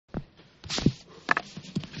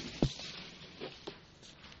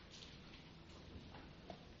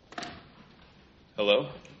Hello?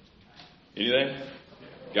 Anything?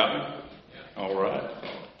 Got me? All right.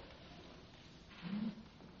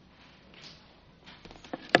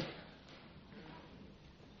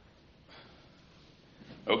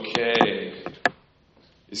 Okay.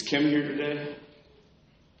 Is Kim here today?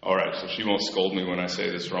 All right, so she won't scold me when I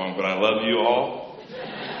say this wrong, but I love you all.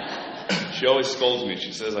 She always scolds me.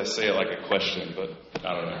 She says I say it like a question, but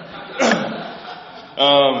I don't know.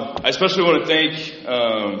 I especially want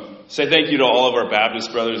to say thank you to all of our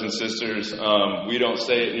Baptist brothers and sisters. We don't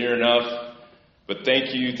say it near enough, but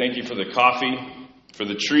thank you. Thank you for the coffee, for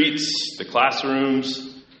the treats, the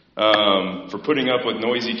classrooms, for putting up with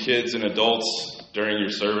noisy kids and adults during your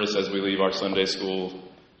service as we leave our Sunday school.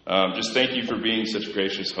 Just thank you for being such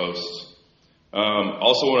gracious hosts.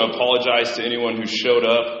 Also want to apologize to anyone who showed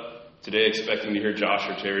up today expecting to hear Josh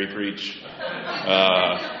or Terry preach.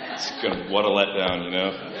 What a letdown, you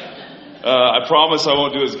know. I promise I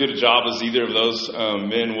won't do as good a job as either of those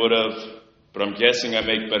men would have, but I'm guessing I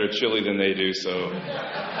make better chili than they do, so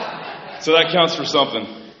that counts for something.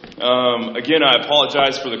 Again, I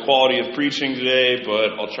apologize for the quality of preaching today,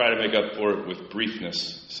 but I'll try to make up for it with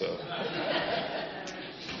briefness.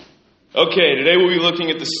 Okay, today we'll be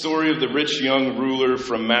looking at the story of the rich young ruler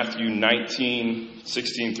from Matthew 19,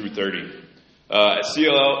 16 through 30. At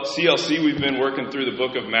CLC, we've been working through the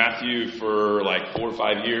book of Matthew for like 4 or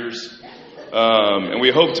 5 years. And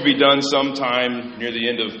we hope to be done sometime near the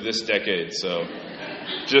end of this decade. So,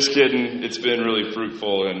 just kidding. It's been really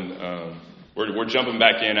fruitful, and we're jumping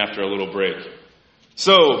back in after a little break.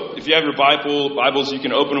 So, if you have your Bibles, you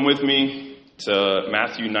can open them with me to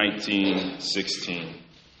Matthew 19, 16.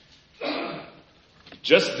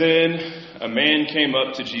 Just then, a man came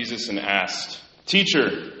up to Jesus and asked,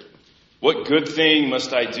 "Teacher, what good thing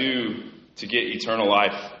must I do to get eternal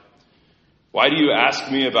life?" "Why do you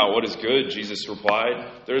ask me about what is good?" Jesus replied.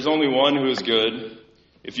 "There is only one who is good.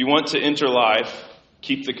 If you want to enter life,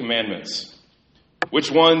 keep the commandments." "Which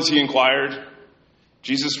ones?" he inquired.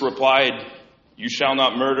 Jesus replied, "You shall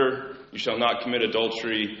not murder. You shall not commit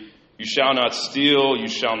adultery. You shall not steal. You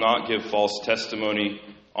shall not give false testimony.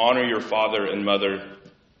 Honor your father and mother.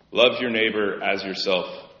 Love your neighbor as yourself."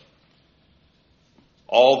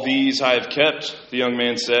 "All these I have kept," the young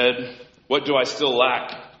man said. "What do I still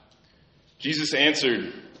lack?" Jesus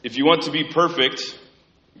answered, "If you want to be perfect,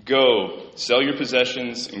 go, sell your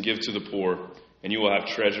possessions and give to the poor, and you will have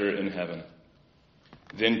treasure in heaven.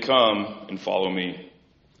 Then come and follow me."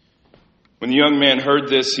 When the young man heard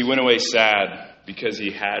this, he went away sad because he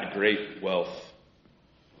had great wealth.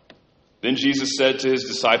 Then Jesus said to his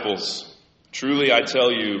disciples, "Truly I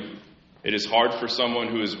tell you, it is hard for someone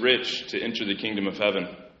who is rich to enter the kingdom of heaven.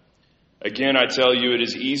 Again, I tell you, it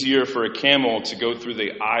is easier for a camel to go through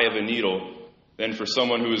the eye of a needle than for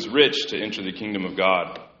someone who is rich to enter the kingdom of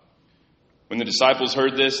God." When the disciples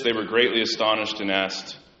heard this, they were greatly astonished and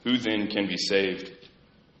asked, "Who then can be saved?"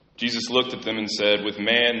 Jesus looked at them and said, "With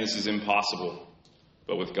man this is impossible,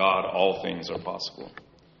 but with God all things are possible."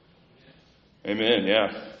 Amen,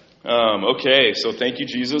 yeah. Okay, so thank you,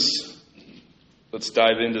 Jesus. Let's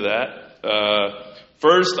dive into that.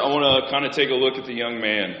 First, I want to kind of take a look at the young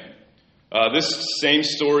man. This same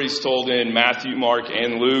story is told in Matthew, Mark,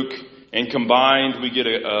 and Luke, and combined we get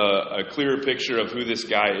a clearer picture of who this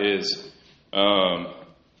guy is.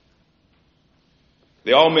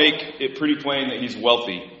 They all make it pretty plain that he's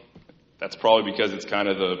wealthy. That's probably because it's kind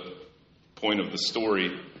of the point of the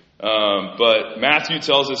story. But Matthew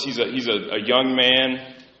tells us he's a young man,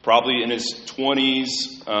 probably in his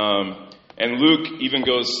 20s. And Luke even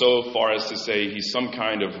goes so far as to say he's some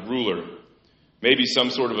kind of ruler. Maybe some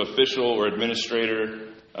sort of official or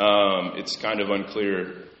administrator. It's kind of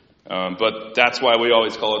unclear. But that's why we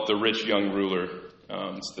always call it the rich young ruler.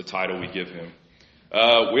 It's the title we give him.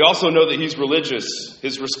 We also know that he's religious.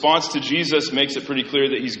 His response to Jesus makes it pretty clear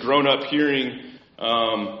that he's grown up hearing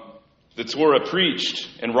the Torah preached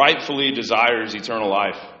and rightfully desires eternal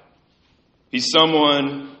life. He's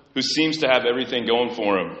someone who seems to have everything going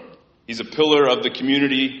for him. He's a pillar of the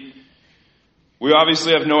community. We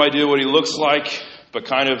obviously have no idea what he looks like, but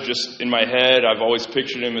kind of just in my head, I've always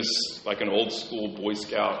pictured him as like an old school Boy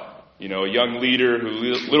Scout, a young leader who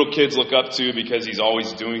little kids look up to because he's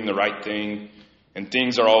always doing the right thing and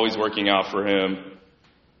things are always working out for him.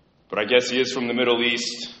 But I guess he is from the Middle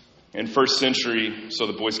East in first century, so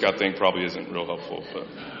the Boy Scout thing probably isn't real helpful, but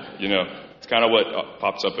it's kind of what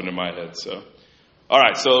pops up into my head. So, all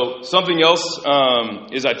right, so something else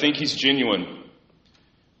is I think he's genuine.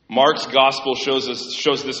 Mark's gospel shows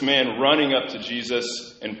this man running up to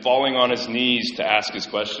Jesus and falling on his knees to ask his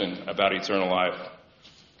question about eternal life.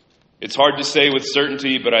 It's hard to say with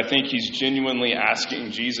certainty, but I think he's genuinely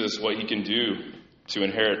asking Jesus what he can do to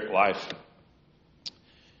inherit life?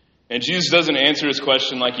 And Jesus doesn't answer his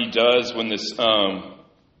question like he does when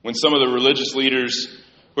some of the religious leaders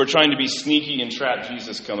who are trying to be sneaky and trap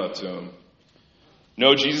Jesus come up to him.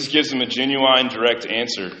 No, Jesus gives him a genuine, direct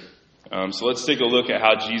answer. So let's take a look at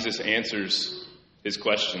how Jesus answers his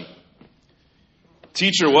question.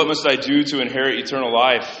 Teacher, what must I do to inherit eternal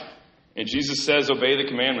life? And Jesus says, obey the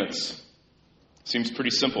commandments. Seems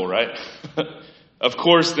pretty simple, right? Of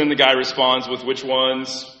course, then the guy responds with which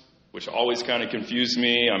ones, which always kind of confused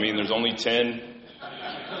me. I mean, there's only 10,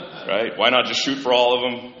 right? Why not just shoot for all of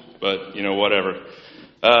them? But, whatever.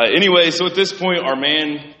 Anyway, so at this point, our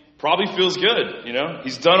man probably feels good,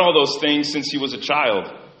 He's done all those things since he was a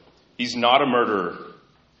child. He's not a murderer.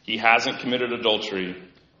 He hasn't committed adultery,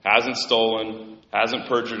 hasn't stolen, hasn't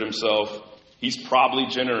perjured himself. He's probably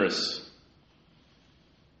generous.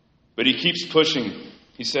 But he keeps pushing.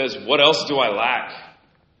 He says, what else do I lack?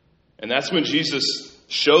 And that's when Jesus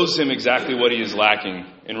shows him exactly what he is lacking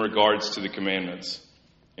in regards to the commandments,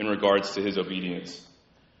 in regards to his obedience.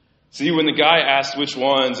 See, when the guy asked which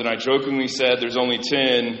ones, and I jokingly said there's only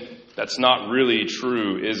 10, that's not really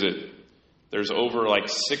true, is it? There's over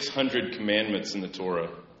 600 commandments in the Torah.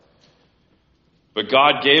 But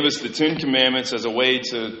God gave us the 10 commandments as a way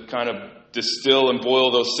to kind of distill and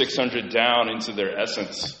boil those 600 down into their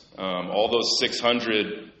essence. All those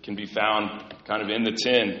 600 can be found kind of in the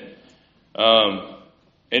 10.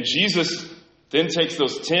 And Jesus then takes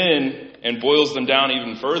those 10 and boils them down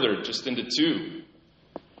even further, just into two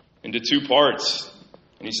parts.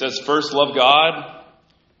 And he says, first, love God.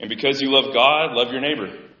 And because you love God, love your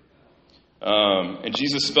neighbor. And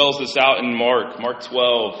Jesus spells this out in Mark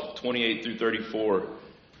 12, 28 through 34.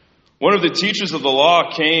 One of the teachers of the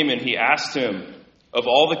law came and he asked him, of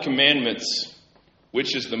all the commandments,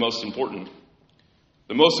 which is the most important?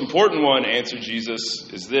 The most important one, answered Jesus,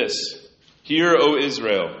 is this. Hear, O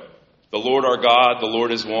Israel, the Lord our God, the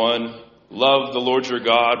Lord is one. Love the Lord your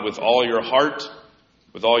God with all your heart,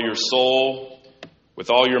 with all your soul, with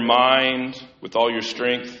all your mind, with all your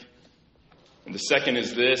strength. And the second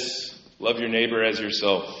is this, love your neighbor as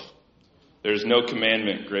yourself. There is no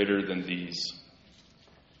commandment greater than these.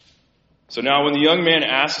 So now when the young man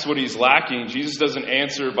asks what he's lacking, Jesus doesn't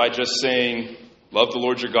answer by just saying, love the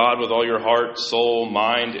Lord your God with all your heart, soul,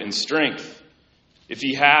 mind, and strength. If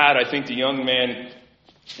he had, I think the young man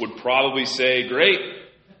would probably say, great,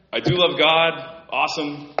 I do love God,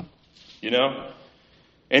 awesome,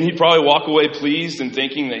 And he'd probably walk away pleased and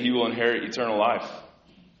thinking that he will inherit eternal life.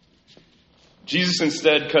 Jesus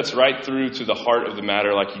instead cuts right through to the heart of the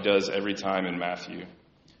matter like he does every time in Matthew.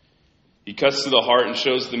 He cuts to the heart and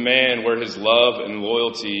shows the man where his love and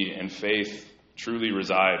loyalty and faith truly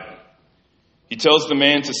reside. He tells the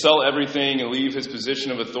man to sell everything and leave his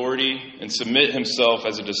position of authority and submit himself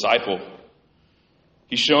as a disciple.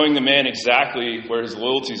 He's showing the man exactly where his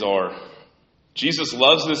loyalties are. Jesus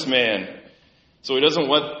loves this man, so he doesn't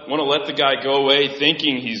want to let the guy go away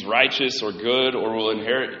thinking he's righteous or good or will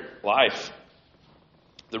inherit life.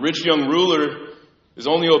 The rich young ruler is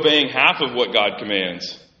only obeying half of what God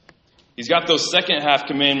commands. He's got those second half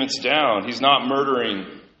commandments down. He's not murdering,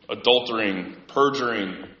 adultering,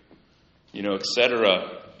 perjuring,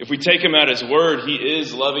 etc. If we take him at his word, he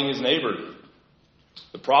is loving his neighbor.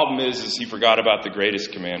 The problem is he forgot about the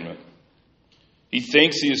greatest commandment. He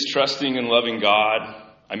thinks he is trusting and loving God.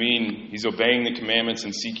 He's obeying the commandments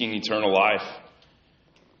and seeking eternal life.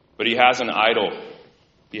 But he has an idol.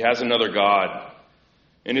 He has another God.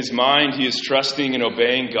 In his mind, he is trusting and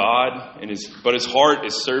obeying God, but his heart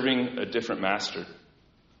is serving a different master.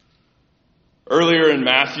 Earlier in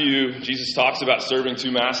Matthew, Jesus talks about serving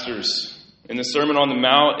two masters. In the Sermon on the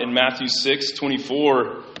Mount in Matthew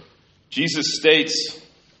 6:24, Jesus states,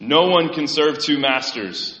 no one can serve two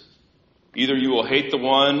masters. Either you will hate the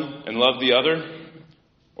one and love the other,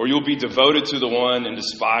 or you'll be devoted to the one and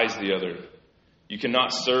despise the other. You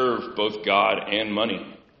cannot serve both God and money.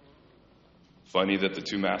 Funny that the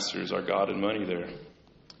two masters are God and money there.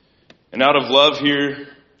 And out of love here,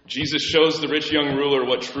 Jesus shows the rich young ruler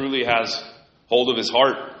what truly has hold of his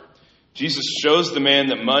heart. Jesus shows the man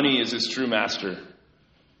that money is his true master.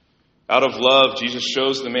 Out of love, Jesus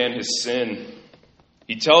shows the man his sin.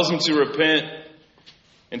 He tells him to repent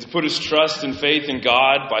and to put his trust and faith in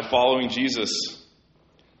God by following Jesus.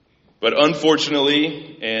 But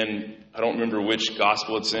unfortunately, and I don't remember which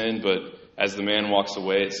gospel it's in, but as the man walks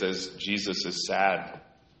away, it says Jesus is sad.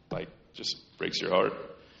 Just breaks your heart.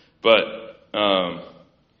 But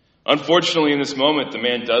unfortunately, in this moment, the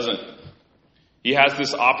man doesn't. He has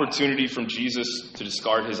this opportunity from Jesus to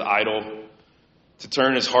discard his idol, to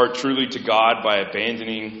turn his heart truly to God by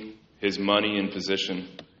abandoning his money and position.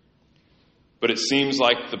 but it seems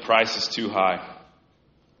like the price is too high.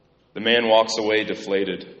 The man walks away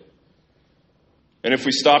deflated. And if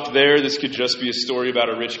we stopped there, this could just be a story about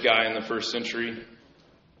a rich guy in the first century,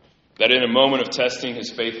 that in a moment of testing,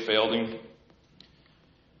 his faith failed him.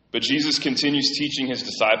 But Jesus continues teaching his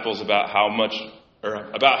disciples about how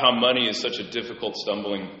money is such a difficult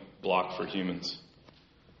stumbling block for humans.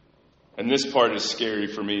 And this part is scary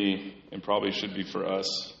for me, and probably should be for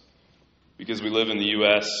us, because we live in the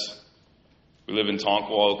U.S., we live in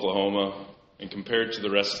Tonkwall, Oklahoma, and compared to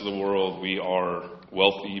the rest of the world, we are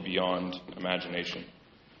wealthy beyond imagination.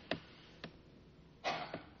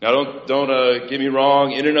 Now, don't get me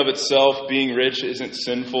wrong. In and of itself, being rich isn't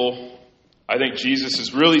sinful. I think Jesus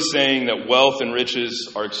is really saying that wealth and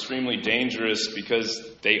riches are extremely dangerous because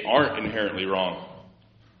they aren't inherently wrong.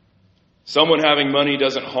 Someone having money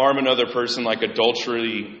doesn't harm another person like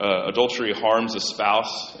adultery harms a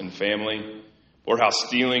spouse and family, or how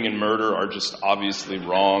stealing and murder are just obviously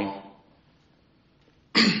wrong.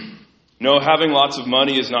 No, having lots of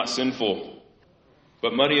money is not sinful,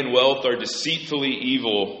 but money and wealth are deceitfully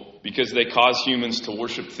evil because they cause humans to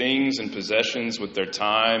worship things and possessions with their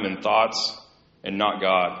time and thoughts and not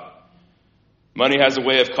God. Money has a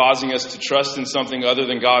way of causing us to trust in something other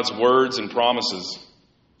than God's words and promises.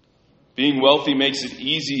 Being wealthy makes it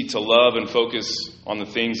easy to love and focus on the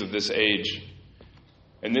things of this age.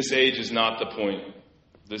 And this age is not the point.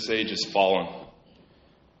 This age is fallen.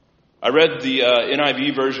 I read the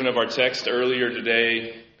NIV version of our text earlier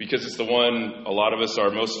today because it's the one a lot of us are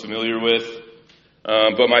most familiar with.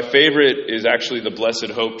 But my favorite is actually the Blessed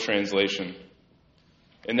Hope translation.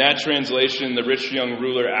 In that translation, the rich young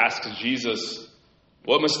ruler asks Jesus,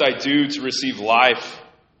 "What must I do to receive life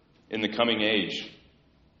in the coming age?"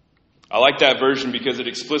 I like that version because it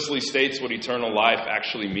explicitly states what eternal life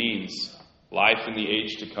actually means. Life in the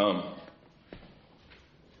age to come.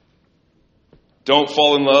 Don't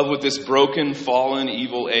fall in love with this broken, fallen,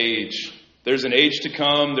 evil age. There's an age to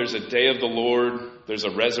come. There's a day of the Lord. There's a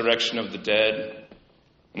resurrection of the dead.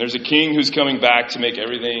 And there's a king who's coming back to make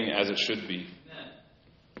everything as it should be.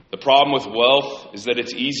 The problem with wealth is that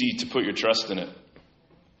it's easy to put your trust in it.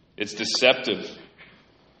 It's deceptive.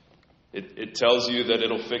 It tells you that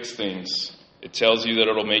it'll fix things. It tells you that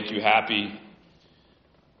it'll make you happy.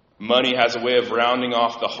 Money has a way of rounding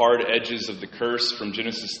off the hard edges of the curse from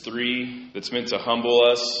Genesis 3 that's meant to humble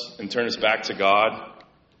us and turn us back to God.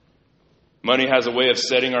 Money has a way of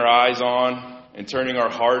setting our eyes on and turning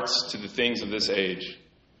our hearts to the things of this age.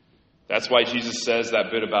 That's why Jesus says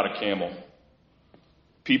that bit about a camel.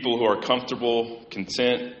 People who are comfortable,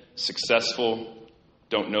 content, successful,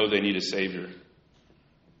 don't know they need a Savior.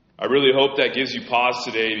 I really hope that gives you pause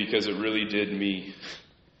today because it really did me.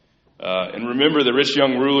 And remember, the rich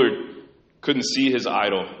young ruler couldn't see his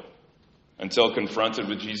idol until confronted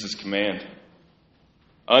with Jesus' command.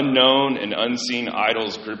 Unknown and unseen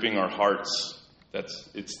idols gripping our hearts.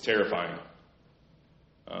 It's terrifying.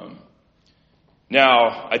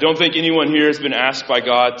 Now, I don't think anyone here has been asked by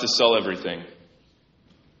God to sell everything.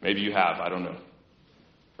 Maybe you have, I don't know.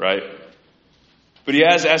 Right? But he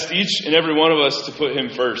has asked each and every one of us to put him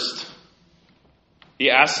first. He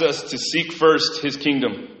asks us to seek first his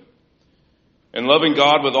kingdom. And loving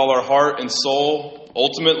God with all our heart and soul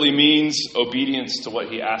ultimately means obedience to what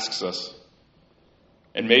he asks us.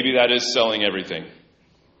 And maybe that is selling everything.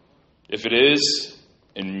 If it is,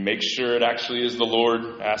 and make sure it actually is the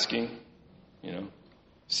Lord asking,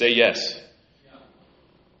 say yes.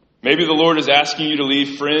 Maybe the Lord is asking you to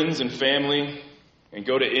leave friends and family and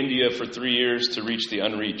go to India for 3 years to reach the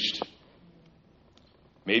unreached.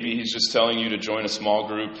 Maybe he's just telling you to join a small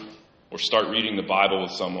group or start reading the Bible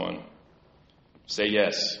with someone. Say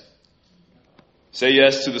yes. Say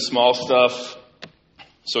yes to the small stuff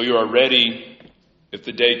so you are ready if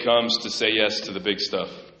the day comes to say yes to the big stuff.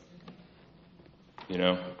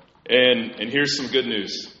 And here's some good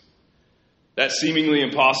news. That seemingly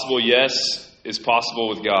impossible yes is possible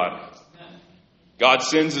with God. God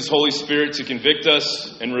sends his Holy Spirit to convict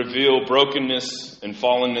us and reveal brokenness and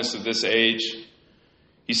fallenness of this age.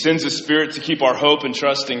 He sends his Spirit to keep our hope and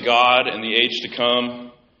trust in God and the age to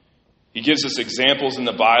come. He gives us examples in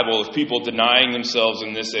the Bible of people denying themselves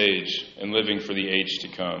in this age and living for the age to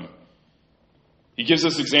come. He gives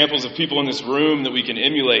us examples of people in this room that we can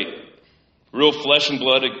emulate, real flesh and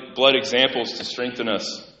blood examples to strengthen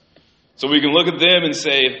us. So we can look at them and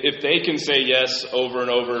say, if they can say yes over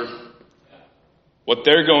and over, what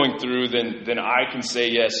they're going through, then I can say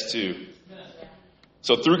yes too.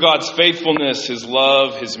 So through God's faithfulness, his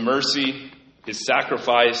love, his mercy, his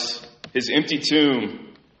sacrifice, his empty tomb,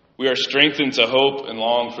 we are strengthened to hope and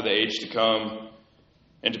long for the age to come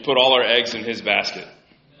and to put all our eggs in his basket.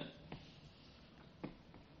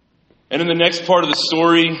 And in the next part of the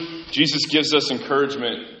story, Jesus gives us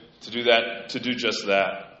encouragement to do that, to do just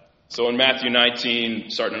that. So in Matthew 19,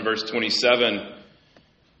 starting in verse 27,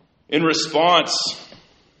 in response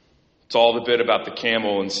to all the bit about the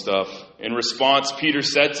camel and stuff, in response, Peter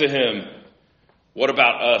said to him, "What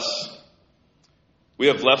about us? We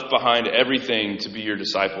have left behind everything to be your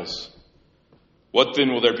disciples. What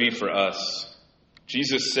then will there be for us?"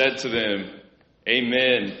 Jesus said to them,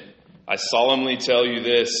 "Amen. I solemnly tell you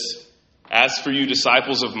this. As for you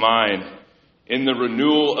disciples of mine, in the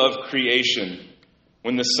renewal of creation,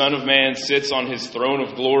 when the Son of Man sits on his throne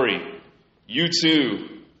of glory, you too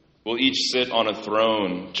will each sit on a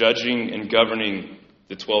throne, judging and governing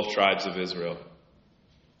the 12 tribes of Israel.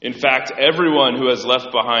 In fact, everyone who has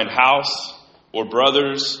left behind house or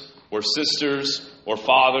brothers or sisters or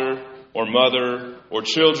father or mother or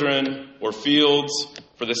children or fields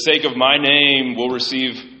for the sake of my name will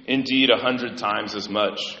receive indeed 100 times as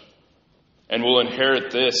much, and will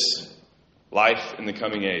inherit this life in the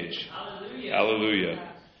coming age." Hallelujah.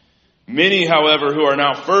 Hallelujah. "Many, however, who are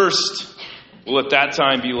now first will at that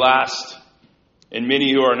time be last, and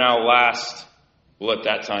many who are now last will at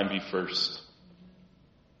that time be first."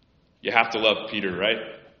 You have to love Peter, right?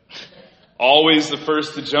 Always the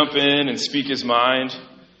first to jump in and speak his mind.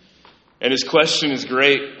 And his question is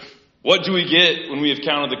great. What do we get when we have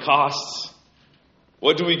counted the costs?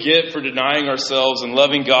 What do we get for denying ourselves and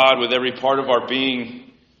loving God with every part of our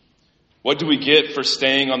being? What do we get for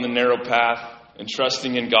staying on the narrow path and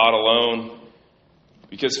trusting in God alone?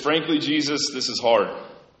 Because frankly, Jesus, this is hard.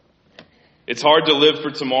 It's hard to live for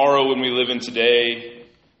tomorrow when we live in today,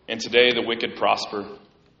 and today the wicked prosper.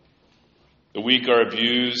 The weak are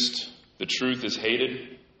abused. The truth is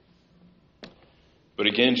hated. But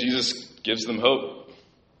again, Jesus gives them hope.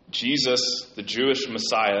 Jesus, the Jewish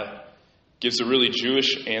Messiah, gives a really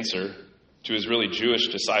Jewish answer to his really Jewish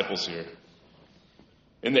disciples here.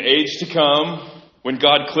 In the age to come, when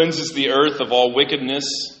God cleanses the earth of all wickedness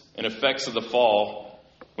and effects of the fall,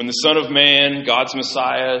 when the Son of Man, God's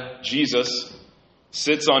Messiah, Jesus,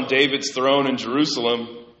 sits on David's throne in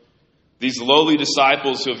Jerusalem, these lowly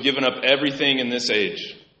disciples who have given up everything in this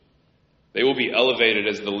age, they will be elevated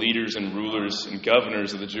as the leaders and rulers and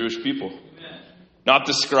governors of the Jewish people. Amen. Not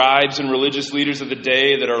the scribes and religious leaders of the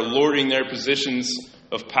day that are lording their positions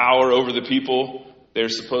of power over the people they're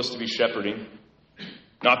supposed to be shepherding.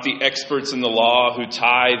 Not the experts in the law who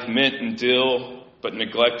tithe mint and dill but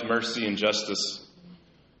neglect mercy and justice.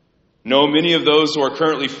 No, many of those who are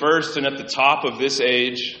currently first and at the top of this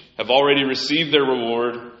age have already received their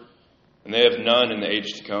reward, and they have none in the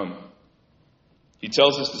age to come. He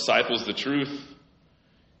tells his disciples the truth.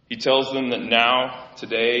 He tells them that now,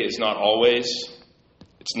 today, is not always.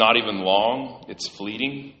 It's not even long. It's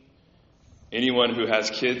fleeting. Anyone who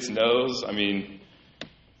has kids knows.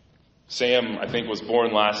 Sam, I think, was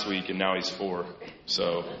born last week, and now he's 4.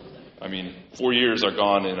 So, 4 years are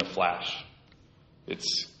gone in a flash.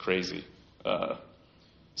 It's crazy.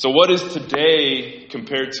 So what is today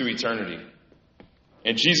compared to eternity?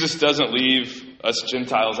 And Jesus doesn't leave us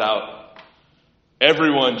Gentiles out.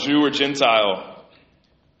 Everyone, Jew or Gentile,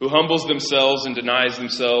 who humbles themselves and denies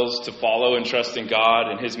themselves to follow and trust in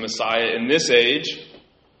God and his Messiah in this age,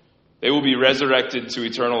 they will be resurrected to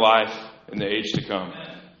eternal life in the age to come.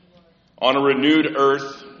 On a renewed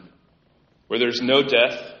earth where there's no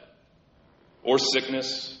death or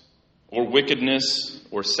sickness or wickedness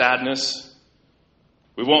or sadness,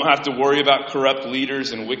 we won't have to worry about corrupt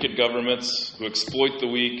leaders and wicked governments who exploit the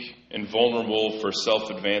weak and vulnerable for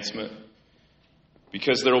self-advancement.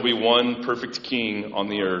 Because there will be one perfect king on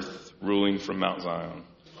the earth ruling from Mount Zion.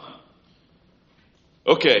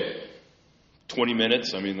 Okay, 20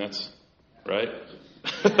 minutes. That's right.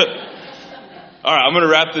 All right, I'm going to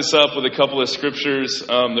wrap this up with a couple of scriptures.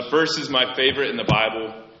 The first is my favorite in the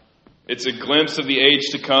Bible. It's a glimpse of the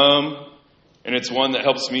age to come, and it's one that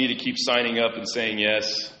helps me to keep signing up and saying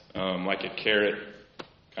yes, like a carrot,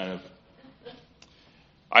 kind of.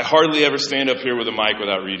 I hardly ever stand up here with a mic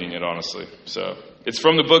without reading it, honestly. So it's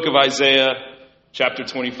from the book of Isaiah, chapter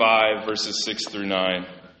 25, verses 6 through 9.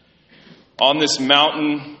 On this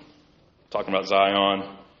mountain, talking about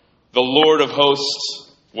Zion, the Lord of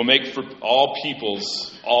hosts will make for all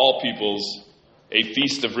peoples, a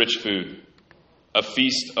feast of rich food, a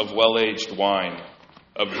feast of well-aged wine,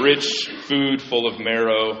 of rich food full of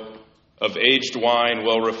marrow, of aged wine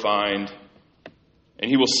well refined. And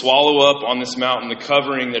he will swallow up on this mountain the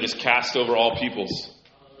covering that is cast over all peoples,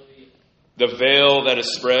 the veil that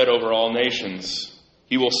is spread over all nations.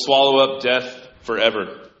 He will swallow up death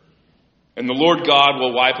forever. And the Lord God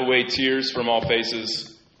will wipe away tears from all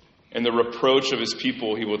faces, and the reproach of his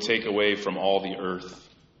people he will take away from all the earth.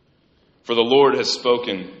 For the Lord has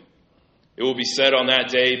spoken. It will be said on that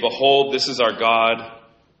day, behold, this is our God.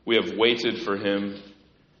 We have waited for him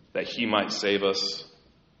that he might save us.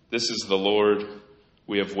 This is the Lord.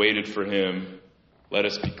 We have waited for him. Let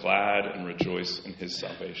us be glad and rejoice in his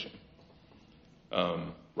salvation.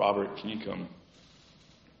 Robert, can you come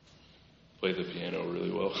play the piano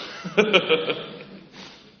really well?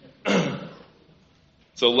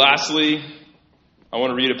 So lastly, I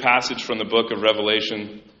want to read a passage from the book of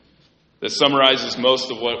Revelation that summarizes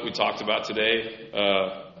most of what we talked about today.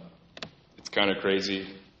 It's kind of crazy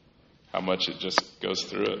how much it just goes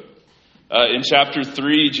through it. In chapter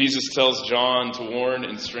 3, Jesus tells John to warn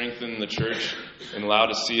and strengthen the church in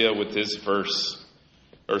Laodicea with this,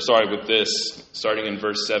 starting in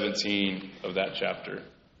verse 17 of that chapter.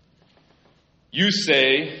 You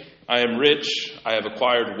say, I am rich, I have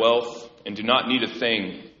acquired wealth, and do not need a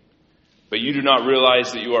thing. But you do not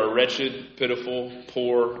realize that you are wretched, pitiful,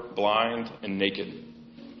 poor, blind, and naked.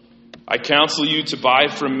 I counsel you to buy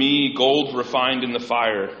from me gold refined in the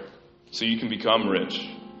fire, so you can become rich,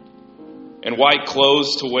 and white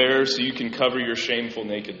clothes to wear so you can cover your shameful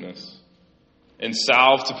nakedness, and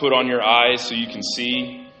salve to put on your eyes so you can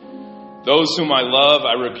see. Those whom I love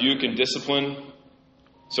I rebuke and discipline,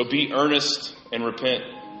 so be earnest and repent.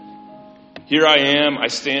 Here I am, I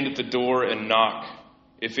stand at the door and knock.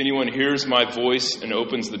 If anyone hears my voice and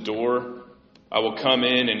opens the door, I will come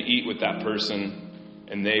in and eat with that person,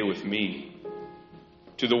 and they with me.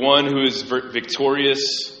 To the one who is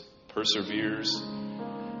victorious, perseveres,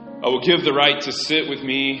 I will give the right to sit with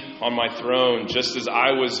me on my throne, just as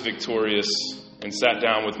I was victorious and sat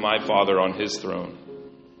down with my Father on his throne.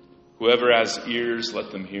 Whoever has ears,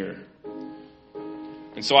 let them hear.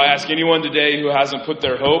 And so I ask anyone today who hasn't put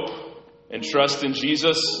their hope and trust in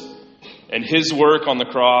Jesus and his work on the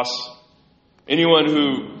cross, anyone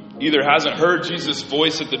who either hasn't heard Jesus'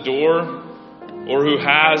 voice at the door or who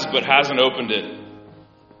has but hasn't opened it,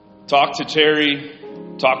 talk to Terry,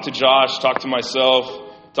 talk to Josh, talk to myself,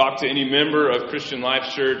 talk to any member of Christian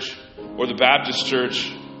Life Church or the Baptist Church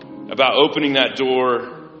about opening that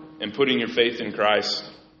door and putting your faith in Christ.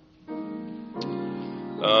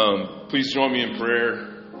 Please join me in prayer.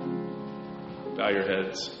 Bow your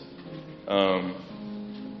heads.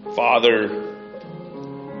 Father,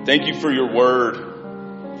 thank you for your word.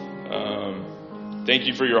 Thank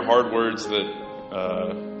you for your hard words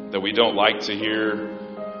that we don't like to hear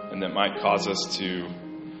and that might cause us to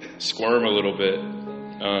squirm a little bit.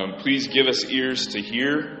 Please give us ears to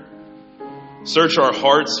hear. Search our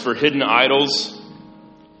hearts for hidden idols.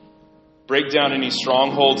 Break down any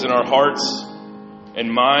strongholds in our hearts and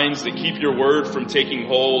minds that keep your word from taking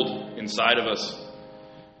hold inside of us.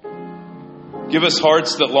 Give us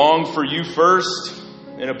hearts that long for you first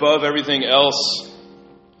and above everything else.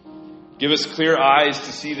 Give us clear eyes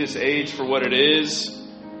to see this age for what it is,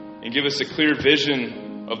 and give us a clear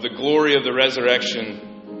vision of the glory of the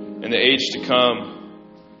resurrection and the age to come.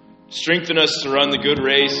 Strengthen us to run the good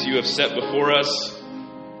race you have set before us,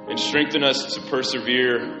 and strengthen us to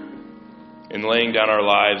persevere in laying down our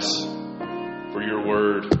lives for your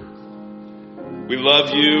word. We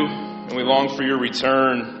love you, and we long for your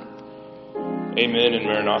return. Amen and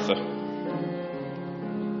Maranatha.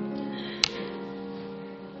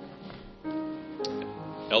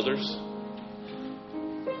 Elders?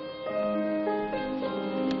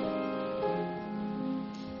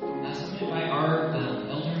 I'm going to invite our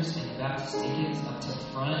elders and Baptist deacons up to the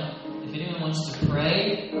front. If anyone wants to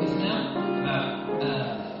pray with them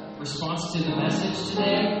about response to the message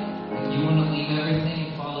today, if you want to leave everything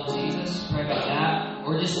and follow Jesus, pray about that.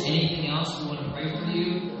 Or just anything else we want to pray for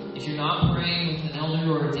you. If you're not praying with an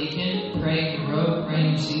elder or a deacon, pray in the road, pray in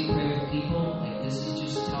your seat, pray with people. Like, this is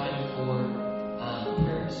just time for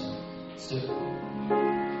prayers. Let's do it.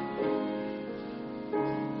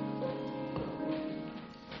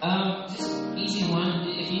 Just easy one.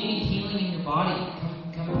 If you need healing in your body,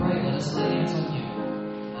 come pray. Let us lay hands on you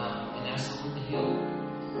and ask the Lord